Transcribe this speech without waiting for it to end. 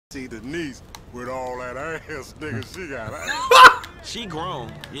See Denise with all that ass, nigga, she got She grown,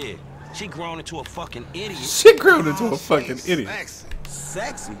 yeah. She grown into a fucking idiot. She grown into a fucking idiot. Sexy.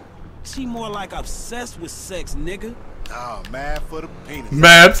 Sexy? She more like obsessed with sex, nigga. Oh, mad for the penis.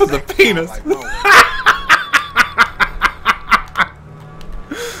 Mad for the penis.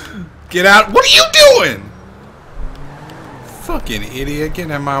 Get out. What are you doing? Fucking idiot,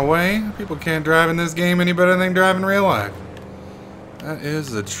 getting in my way. People can't drive in this game any better than they can drive in real life. That is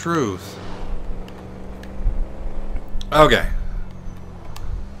the truth. Okay.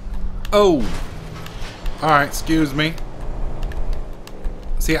 Oh. Alright, excuse me.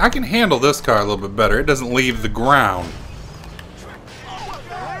 See, I can handle this car a little bit better. It doesn't leave the ground.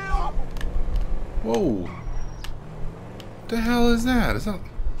 Whoa. What the hell is that? Is that...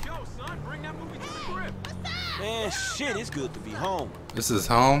 Man, shit, it's good to be home. This is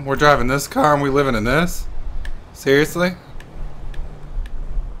home? We're driving this car and we living in this? Seriously?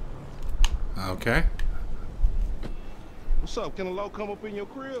 Okay. What's up? Can a low come up in your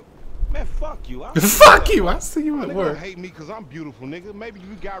crib? Man, fuck you. Fuck you. I see you at work. Nigga hate me because I'm beautiful, nigga. Maybe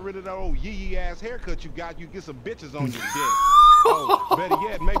you got rid of that old yee-yee ass haircut you got. You get some bitches on your dick. Oh, better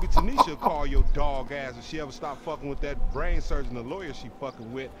yet, maybe Tanisha will call your dog ass if she ever stop fucking with that brain surgeon, the lawyer she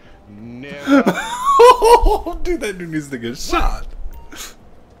fucking with. Never. Dude, that dude needs to get shot.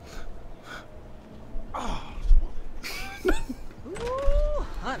 Oh. Ooh,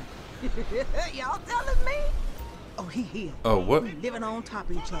 honey. Y'all telling me? Oh, he here. Oh, what? We living on top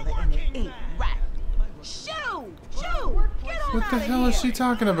of each other and it ain't right. Shoo! Shoo! Get on What the outta hell here. is she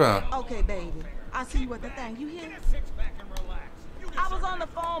talking about? Okay, baby. I see you at the thing. You hear? I was on the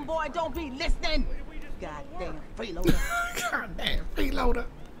phone, boy. Don't be listening. Goddamn freeloader. Goddamn freeloader.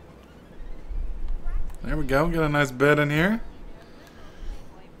 There we go. Got a nice bed in here.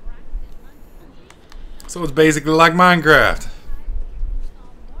 So it's basically like Minecraft.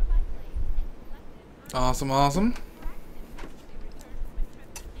 Awesome, awesome.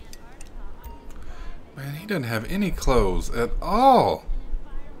 Man, he doesn't have any clothes at all.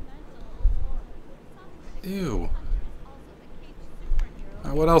 Ew.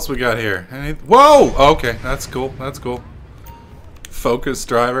 What else we got here? Whoa! Okay, that's cool. That's cool. Focus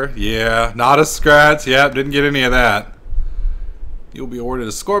driver. Yeah, not a scratch. Yep, didn't get any of that. You'll be awarded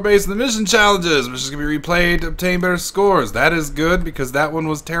a score based on the mission challenges, which is going to be replayed to obtain better scores. That is good because that one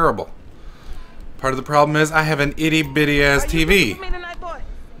was terrible. Part of the problem is I have an itty bitty ass TV.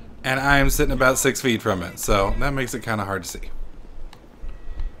 And I am sitting about 6 feet from it. So that makes it kind of hard to see.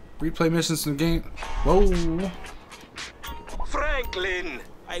 Replay missions from the game. Whoa. Franklin!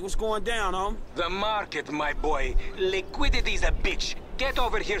 Hey, what's going down, home? The market, my boy. Liquidity's a bitch. Get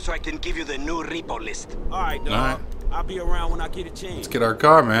over here so I can give you the new repo list. Alright, dog. Alright. I'll be around when I get a chance. Let's get our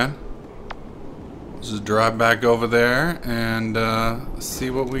car, man. Let's just drive back over there and see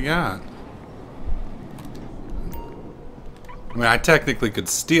what we got. I mean, I technically could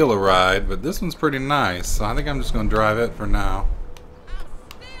steal a ride, but this one's pretty nice, so I think I'm just going to drive it for now.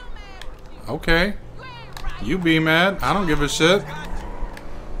 Okay. You be mad. I don't give a shit.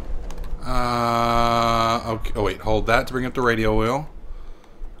 Okay. Oh, wait. Hold that to bring up the radio wheel.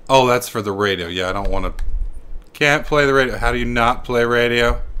 Oh, that's for the radio. Yeah, I don't want to... Can't play the radio. How do you not play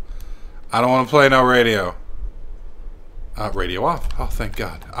radio? I don't want to play no radio. Radio off. Oh, thank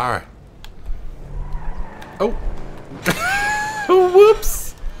God. Alright. Oh.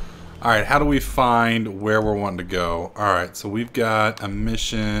 Whoops. Alright, how do we find where we're wanting to go? Alright, so we've got a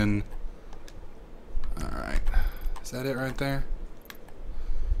mission. Alright. Is that it right there?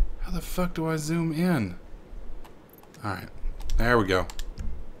 How the fuck do I zoom in? Alright. There we go.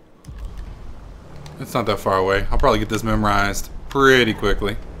 It's not that far away. I'll probably get this memorized pretty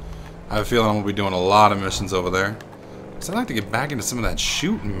quickly. I have a feeling I'm going to be doing a lot of missions over there. So I'd like to get back into some of that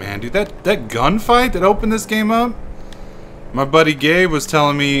shooting, man. Dude, that gunfight that opened this game up? My buddy Gabe was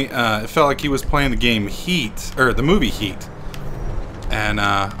telling me it felt like he was playing the game Heat, or the movie Heat. And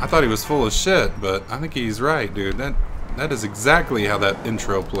I thought he was full of shit, but I think he's right, dude. That is exactly how that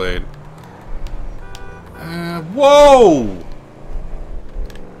intro played. Whoa!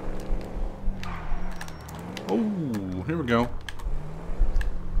 Oh, here we go.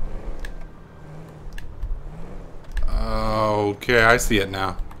 Okay, I see it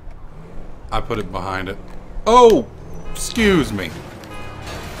now. I put it behind it. Oh! Excuse me.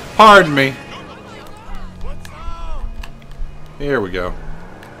 Pardon me. Here we go.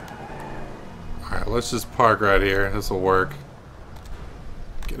 Alright, let's just park right here. This will work.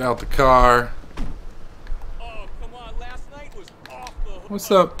 Get out the car. Oh, come on. Last night was off the hook. What's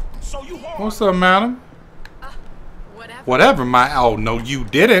up? So you hard. What's up, madam? Whatever, my... Oh, no, you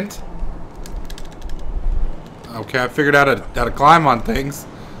didn't. Okay, I figured out how to climb on things.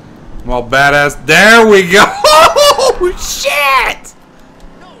 I'm all badass. There we go. Oh, shit.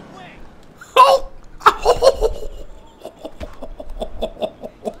 Oh.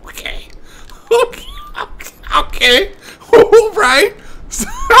 Okay. Okay. All right.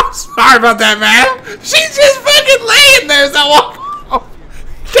 I'm sorry about that, man. She's just fucking laying there as I walk off.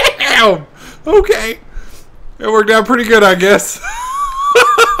 Damn. Okay. It worked out pretty good, I guess.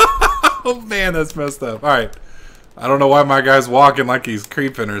 Oh, man, that's messed up. All right. I don't know why my guy's walking like he's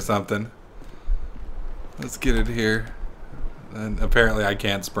creeping or something. Let's get it here. And apparently I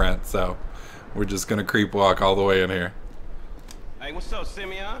can't sprint, so we're just going to creep walk all the way in here. Hey, what's up,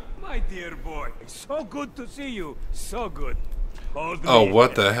 Simeon? My dear boy, so good to see you. So good. Oh,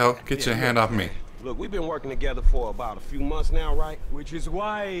 what the hell? Get your hand off me. Look, we've been working together for about a few months now, right? Which is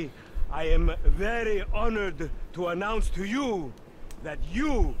why I am very honored to announce to you that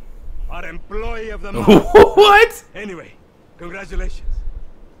you are Employee of the Month. What? Anyway, congratulations.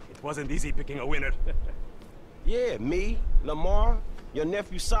 It wasn't easy picking a winner. Yeah, me, Lamar, your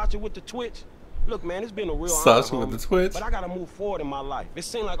nephew Sacha with the Twitch. Look, man, it's been a real Sacha honor, with homie, the Twitch? But I gotta move forward in my life. It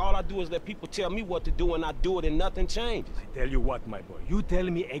seems like all I do is let people tell me what to do and I do it and nothing changes. I tell you what, my boy. You tell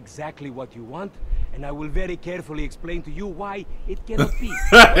me exactly what you want, and I will very carefully explain to you why it cannot be.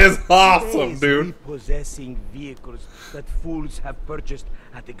 That is awesome, Today's dude. Possessing vehicles that fools have purchased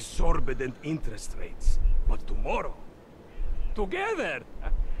at exorbitant interest rates. But tomorrow, together,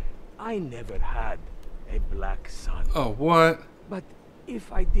 I never had a black son. Oh, what? But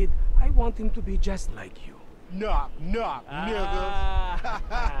if I did, I want him to be just like you. Knock, knock, niggas.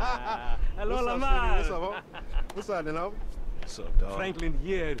 Hello, What's up, Lamar. What's up, homie? What's up, then, homie? What's up, dog? Franklin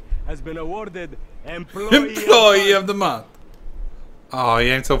here has been awarded Employee Employee of the Month. Oh, he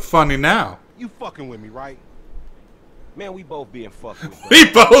ain't so funny now. You fucking with me, right? Man, we both being fucked with.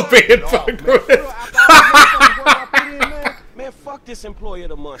 We both being fucked with. Man, fuck this Employee of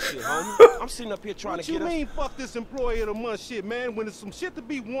the Month shit, homie. I'm sitting up here trying What to you get mean, fuck this Employee of the Month shit, man? When there's some shit to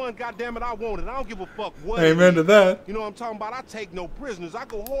be won, goddamn it, I want it. I don't give a fuck what. Amen to that. You know what I'm talking about? I take no prisoners. I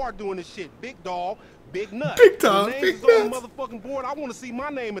go hard doing this shit. Big dog, big nut. Big dog, The names big is on the nuts. motherfucking board. I want to see my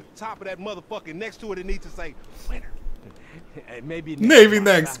name at the top of that motherfucking. Next to it, it needs to say winner. Maybe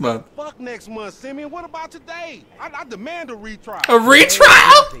Next month. Fuck next month, Simeon. What about today? I demand a retrial. A retrial?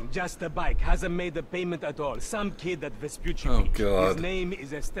 Nothing, just a bike. Hasn't made the payment at all. Some kid at Vespucci Oh, Beach. God. His name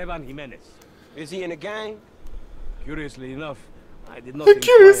is Esteban Jimenez. Is he in the gang? Curiously enough, I did not.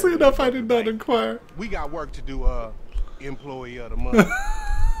 Curiously inquire enough, I about did the not bike. inquire. We got work to do, Employee of the Month.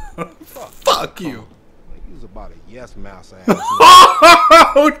 Fuck you. He was about a yes mouse ass.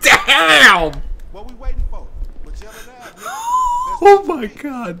 Oh, damn! What we waiting for? Whichever that, nigga. Oh my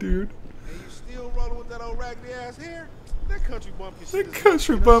god, dude. And you still rolling with that old raggedy ass hair? That country bumpkin shit. The is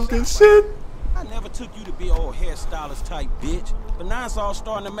country in a bumpkin shot shit. I never took you to be an old hairstylist type bitch, but now it's all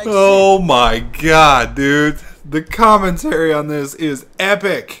starting to make Oh sense. my god, dude. The commentary on this is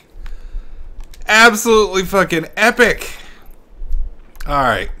epic. Absolutely fucking epic.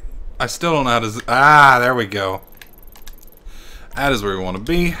 Alright. I still don't know how to... Ah, there we go. That is where we want to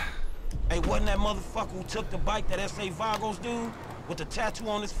be. Hey, wasn't that motherfucker who took the bike that S.A. Vagos dude? With the tattoo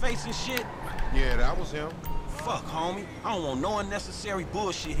on his face and shit? Yeah, that was him. Fuck, homie. I don't want no unnecessary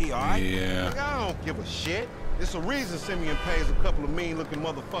bullshit here, alright? Yeah. Nigga, I don't give a shit. It's a reason Simeon pays a couple of mean-looking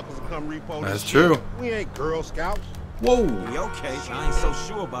motherfuckers to come repo this That's shit. true. We ain't Girl Scouts. Whoa. Yeah, okay, I ain't so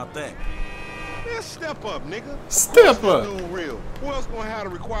sure about that. Man, step up, nigga. Step What's up. this dude real? Who else gonna have to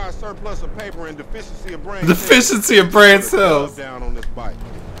require surplus of paper and deficiency of brain Deficiency of brain cells. down on this bike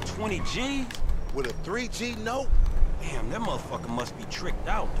 20 G's? with a 3G note? Damn, that motherfucker must be tricked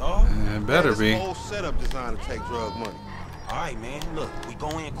out, dog. It better This be. whole setup designed to take drug money. Alright, man, look, we go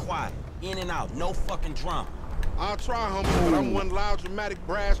in quiet. In and out, no fucking drama. I'll try, homie, but I'm one loud, dramatic,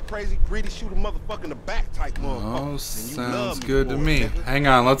 brass, crazy, greedy, shoot a motherfucker in the back type motherfucker. Oh, And you sounds love me good to for it, me. nigga. Hang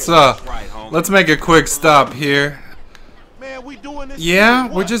on, let's right, homie. let's make a quick stop here. Man, we doing this Yeah,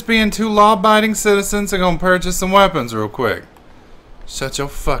 shit, we're what? just being two law-abiding citizens and gonna purchase some weapons real quick. Shut your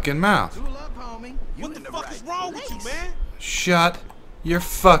fucking mouth. What the fuck is wrong with you, man? Shut your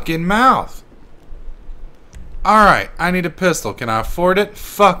fucking mouth. Alright, I need a pistol. Can I afford it?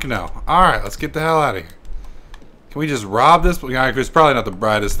 Fuck no. Alright, let's get the hell out of here. Can we just rob this? It's probably not the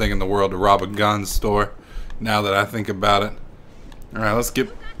brightest thing in the world to rob a gun store, now that I think about it. Alright, let's get...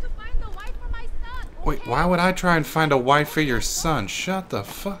 Wait, why would I try and find a wife for your son? Shut the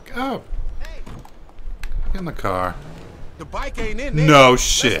fuck up. Get in the car. The bike ain't in there. No Let's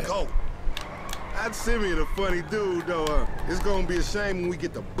shit. go. I'd Simeon a funny dude, though. It's gonna be a shame when we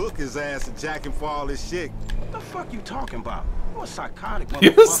get to book his ass and jack him for all this shit. What the fuck you talking about? You're a psychotic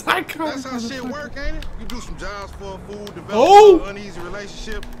You're motherfucker. psychotic. That's how shit work, ain't it? You do some jobs for a fool, develop Oh! an uneasy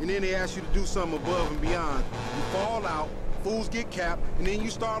relationship, and then they ask you to do something above and beyond. You fall out, fools get capped, and then you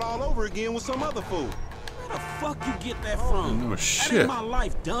start all over again with some other fool. Where the fuck you get that from? No That shit. ain't my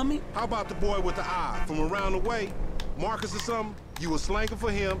life, dummy. How about the boy with the eye from around the way? Marcus or something? You was slanking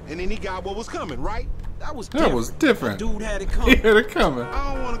for him, and then he got what was coming, right? That was That different. was different. Dude had it He coming. had it coming.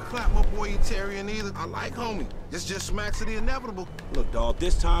 I don't want to clap my boy Etarian either. I like homie. This just smacks of the inevitable. Look, dog,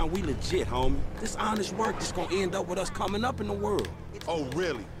 this time we legit, homie. This honest work is gonna end up with us coming up in the world. Oh,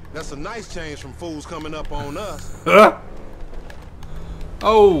 really? That's a nice change from fools coming up on us.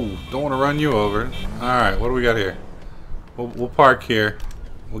 Oh, don't want to run you over. All right, what do we got here? We'll park here.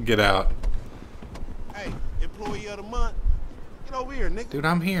 We'll get out. Hey, employee of the month. Get over here, nigga. Dude,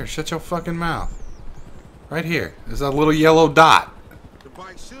 I'm here. Shut your fucking mouth. Right here. There's a little yellow dot. The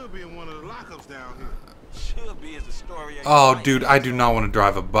bike should be in one of the lockups down here. Should be is the story of your Oh, life. dude, I do not want to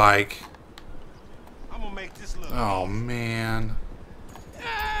drive a bike. I'm gonna make this look. Oh, man.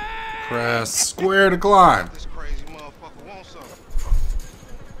 Press square to climb. This crazy motherfucker wants something.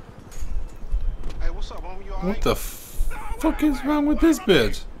 Hey, what's up, homie? You alright? What the fuck is wrong with this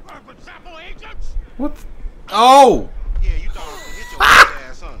bitch? What? Oh! Yeah, you thought I was gonna hit your bitch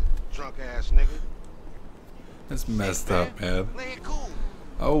ass, huh? Drunk ass nigga. That's messed up, man. Play it cool.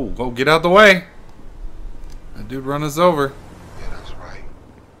 Oh, go get out the way. That dude run us over. Yeah, that's right.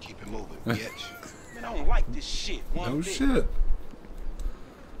 Keep it moving, bitch. Man, I don't like this shit. One No bit. shit.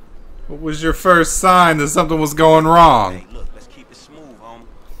 What was your first sign that something was going wrong? Hey, look, let's keep it smooth, homie.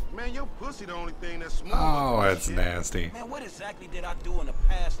 Man, your pussy the only thing that's smooth. Oh, about that's shit. nasty. Man, what exactly did I do in the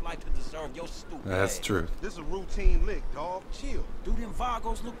past life to deserve your stupid That's ass? true. This a routine lick, dog. Chill. Do them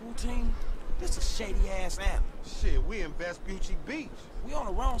Vagos look routine? This a shady ass alley. Shit, we in Vespucci Beach. We on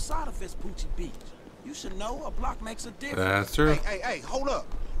the wrong side of Vespucci Beach. You should know a block makes a difference. That's true. Hey, hold up.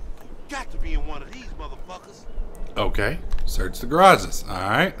 Got to be in one of these motherfuckers. Okay. Search the garages.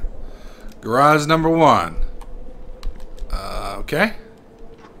 Alright. Garage number 1. Okay.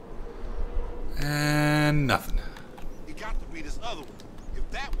 And nothing. It got to be this other one. If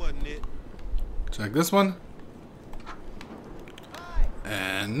that wasn't it, Check this one.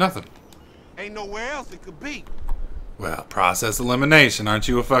 And nothing. ain't nowhere else it could be. Well, process elimination. Aren't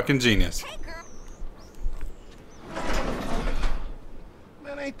you a fucking genius?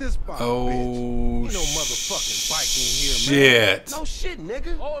 Man, ain't this spot, bitch? Oh, Ain't no motherfucking bike in here, man. shit. No shit,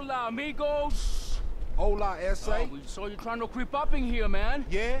 nigga. Hola, amigos. Hola, S.A. We saw you trying to creep up in here, man.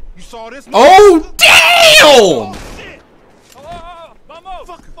 Yeah, you saw this? Oh, damn! shit! Vamos!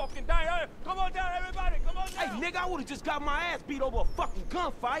 Fucking down. Come on down, everybody. Come on Hey, down. nigga, I would've just got my ass beat over a fucking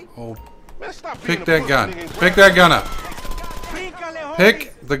gunfight. Oh, Man, stop being pick a that pussy gun. nigga and Pick grab that gun up. Píncale, homie.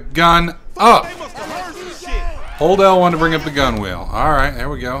 Pick the gun up. They must have heard some shit. Hold L1 to bring up the gun wheel. Alright, there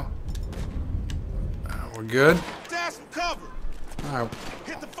we go. We're good. Dash some cover. Alright.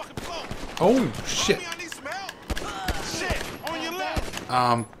 Hit the fucking floor. Oh, shit. Homie, I need some help. Shit, on your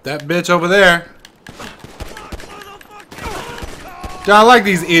left. That bitch over there. Dude, I like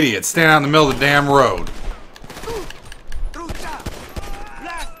these idiots standing out in the middle of the damn road.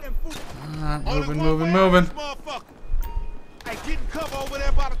 Only Moving, one moving, way out moving. this motherfucker. Hey, get in cover over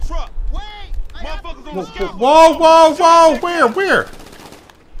there by the truck. Wait. Motherfuckers on the scout. Whoa, whoa, whoa! Where?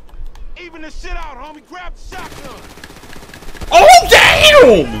 Even the shit out, homie. Grab the shotgun. Oh,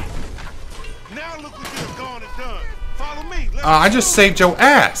 damn! Now look what you done gone and done. Follow me. Let's I go. just saved your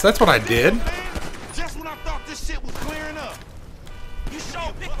ass. That's what I did. Man, just when I thought this shit was clearing up. You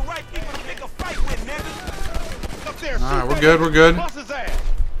sure pick the right people to pick a fight with, nigga. Up there, All right, shoot we're that good, nigga. we're good. Bust his ass.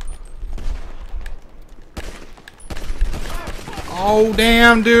 Oh,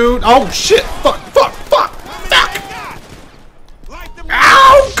 damn, dude. Oh, shit. Fuck. Light them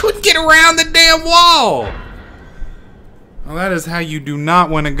Ow! Couldn't get around the damn wall. Well, that is how you do not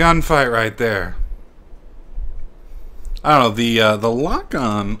win a gunfight right there. I don't know, the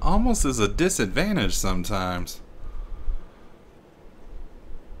lock-on almost is a disadvantage sometimes.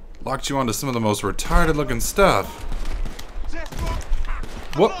 Locked you onto some of the most retarded looking stuff. Just go.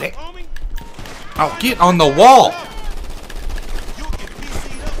 What? Look, homie. Oh, get on the wall! You'll get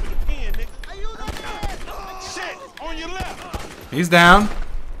PC'd up in the pen, nigga. Shit, on your left. He's down.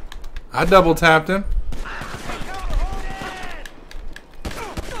 I double tapped him.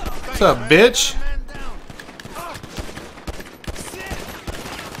 What's up, bitch?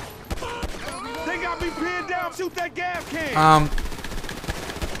 They got me pinned down. Shoot that gas can.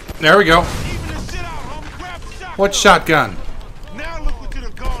 There we go. Even this shit out, homie. Grab the shotgun. What shotgun? Now look what you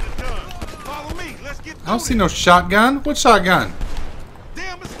done gone and done. Follow me. Let's get I don't see no shotgun. What shotgun?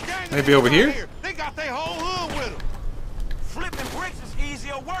 Damn, it's a gang of Maybe niggas over out here? They got their whole hood with them. Flip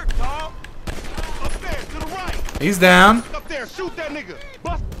He's down. Up there, shoot that nigga.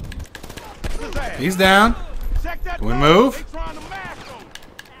 Bust his ass. He's down. Check that Can we dog. move? They trying to mash him.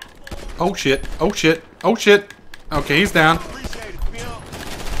 Oh shit. Oh shit. Oh shit. Okay, he's down. Appreciate it, pimp.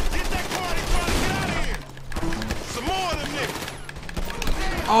 Get that car, they trying to get out of here. Some more of them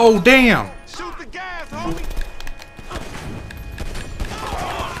niggas. Oh damn. Shoot the gas, homie.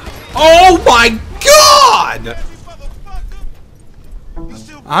 Oh my god! You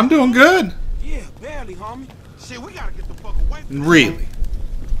still I'm doing good. Yeah, barely, homie. shit, we gotta get the fuck away from Really?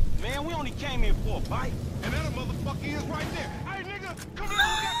 Man, we only came here for a bite. And that motherfucker is right there. Hey nigga, come here,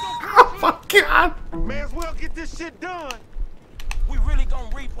 Oh my god. May as well get this shit done. We really gonna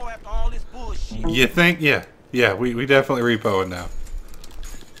repo after all this bullshit. You think? Yeah. Yeah, we definitely repo it now.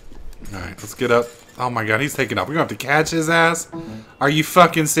 Alright, let's get up. Oh my god, he's taking off. We're gonna have to catch his ass? Are you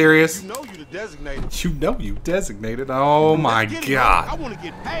fucking serious? You know you the designated. You know you designated. Oh my Let's get it, I god. wanna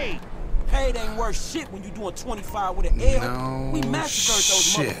get paid. Paid ain't worth shit when you doing 25 with an L. No We massacred those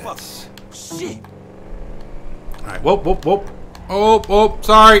shit. motherfuckers. Shit. Alright, whoop, whoop, whoop. Oh, oh,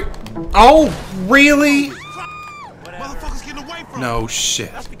 sorry. Oh, really? Motherfuckers getting away from No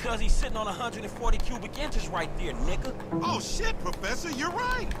shit. That's because he's sitting on 140 cubic inches right there, nigga. Oh shit, Professor, you're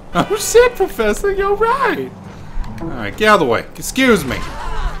right. Oh shit, Professor, you're right. Alright, get out of the way. Excuse me.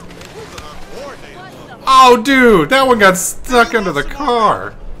 Oh, dude, that one got stuck under the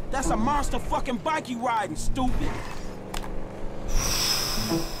car. That's a monster fucking bike you riding, stupid.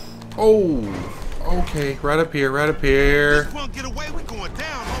 Oh, okay, right up here, right up here. This punk get away, we going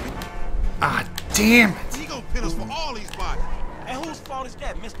down, homie. Ah, damn it. He gonna pin us for all these bodies. And whose fault is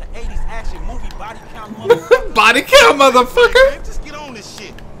that, Mr. 80s action movie body count motherfucker? Body count, motherfucker. Man, just get on this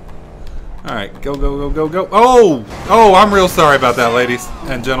shit. Alright, go, go, go, go, go. Oh, oh, I'm real sorry about that, ladies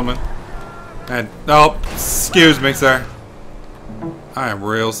and gentlemen. And, oh, excuse me, sir. I am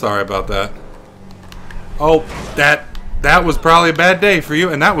real sorry about that. Oh, that was probably a bad day for you,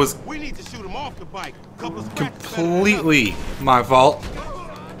 and that was We need to shoot him off the bike. Couple of scratches better than completely my fault.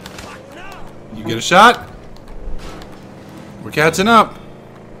 You get a shot? We're catching up.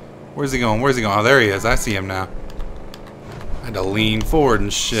 Where's he going? Where's he going? Oh, there he is. I see him now. I had to lean forward and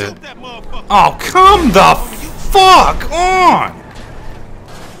nothing. shit. Shoot that motherfucker. Oh, come the fuck on!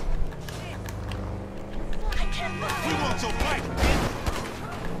 We want your bike.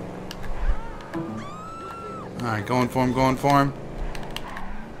 Alright, going for him, going for him.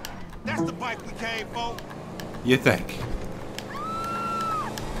 That's the bike we came for. You think?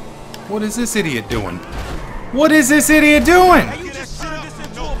 What is this idiot doing? What is this idiot doing? Hey, you Get that just shit turned up this and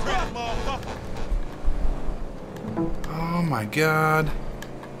into no a crap, buck. motherfucker. Oh my god.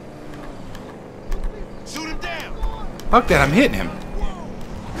 Shoot him down. Fuck that, I'm hitting him.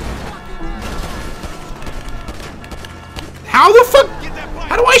 How the fuck? Get that bike.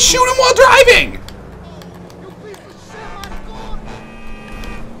 How do I shoot him while driving?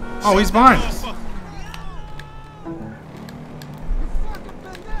 Oh, he's behind us. Motherfucker.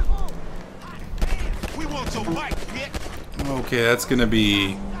 We want your bike, bitch. Okay, that's gonna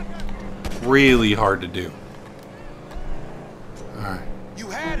be really hard to do. Alright. You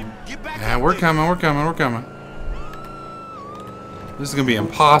had him. Get back Yeah, up we're there. coming, we're coming, we're coming. This is gonna be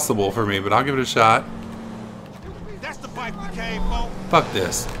impossible for me, but I'll give it a shot. That's the bike we came for. Fuck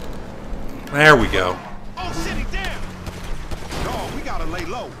this. There we go. Oh, shit, he down. No, we gotta lay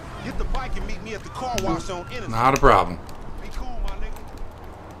low. Get the bike and meet me at the car wash on Innocent. Not a problem. Be cool, my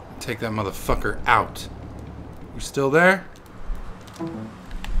nigga. Take that motherfucker out. You still there?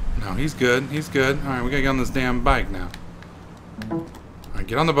 No, he's good. He's good. Alright, we gotta get on this damn bike now. Alright,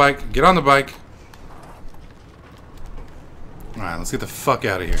 get on the bike. Get on the bike. Alright, let's get the fuck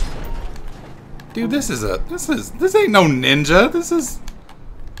out of here. Dude, this ain't no ninja.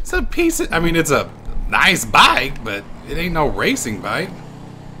 It's a piece of, I mean, it's a nice bike, but it ain't no racing bike.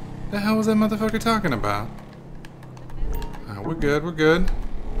 The hell was that motherfucker talking about? Alright, we're good, we're good.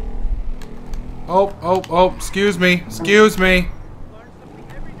 Oh, oh, oh, excuse me, excuse me.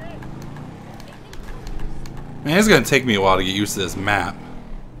 Man, it's gonna take me a while to get used to this map.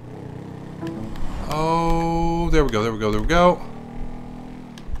 Oh, there we go, there we go, there we go.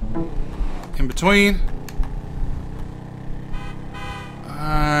 In between.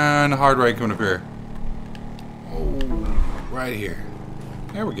 And a hard right coming up here. Oh, right here.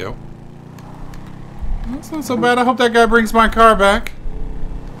 There we go. That's not so bad. I hope that guy brings my car back.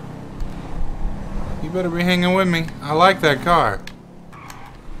 You better be hanging with me. I like that car.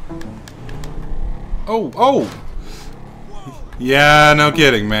 Oh, oh! Yeah, no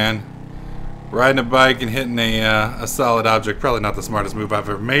kidding, man. Riding a bike and hitting a solid object. Probably not the smartest move I've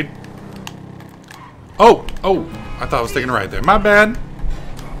ever made. Oh, oh! I thought I was taking a right there. My bad.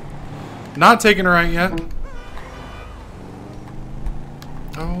 Not taking a right yet.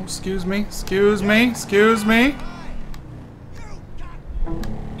 Oh, excuse me. Excuse me. Excuse me.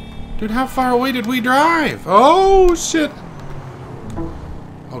 Dude, how far away did we drive? Oh, shit.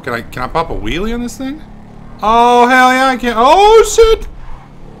 Oh, can I pop a wheelie on this thing? Oh, hell yeah, I can. Oh, shit.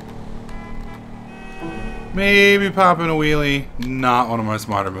 Maybe popping a wheelie, not one of my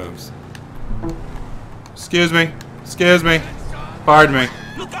smarter moves. Excuse me. Excuse me. Pardon me.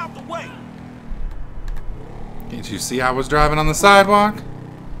 Look out the way. Can't you see I was driving on the sidewalk?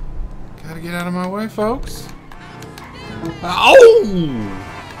 Gotta get out of my way, folks. Oh!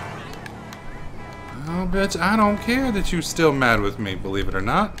 Oh, bitch, I don't care that you're still mad with me, believe it or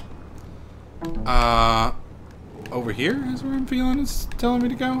not. Over here is where I'm feeling it's telling me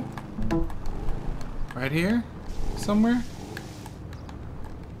to go. Right here? Somewhere?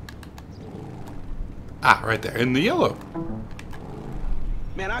 Ah, right there, in the yellow.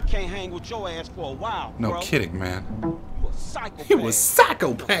 Man, I can't hang with your ass for a while, No bro. kidding, man. You a psychopath. He was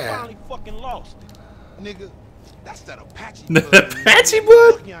psychopath. Finally fucking lost it. Nigga, that's that Apache The blood. Apache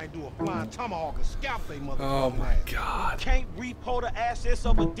blood? You ain't do a flying tomahawk and scalp they motherfucking Oh my ass. god. Can't repo the assets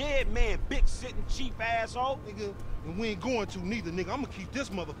of a dead man, big sitting cheap asshole. Nigga, and we ain't going to neither, nigga. I'm gonna keep this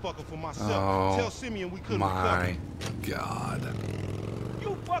motherfucker for myself. Oh, Tell Simeon we couldn't my recover. god.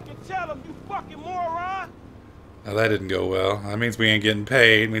 You fucking tell him, you fucking moron. Now that didn't go well. That means we ain't getting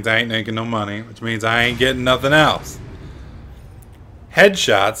paid. Means I ain't making no money. Which means I ain't getting nothing else.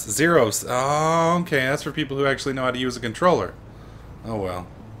 Headshots, 0. Oh, okay. That's for people who actually know how to use a controller. Oh well.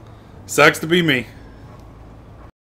 Sucks to be me.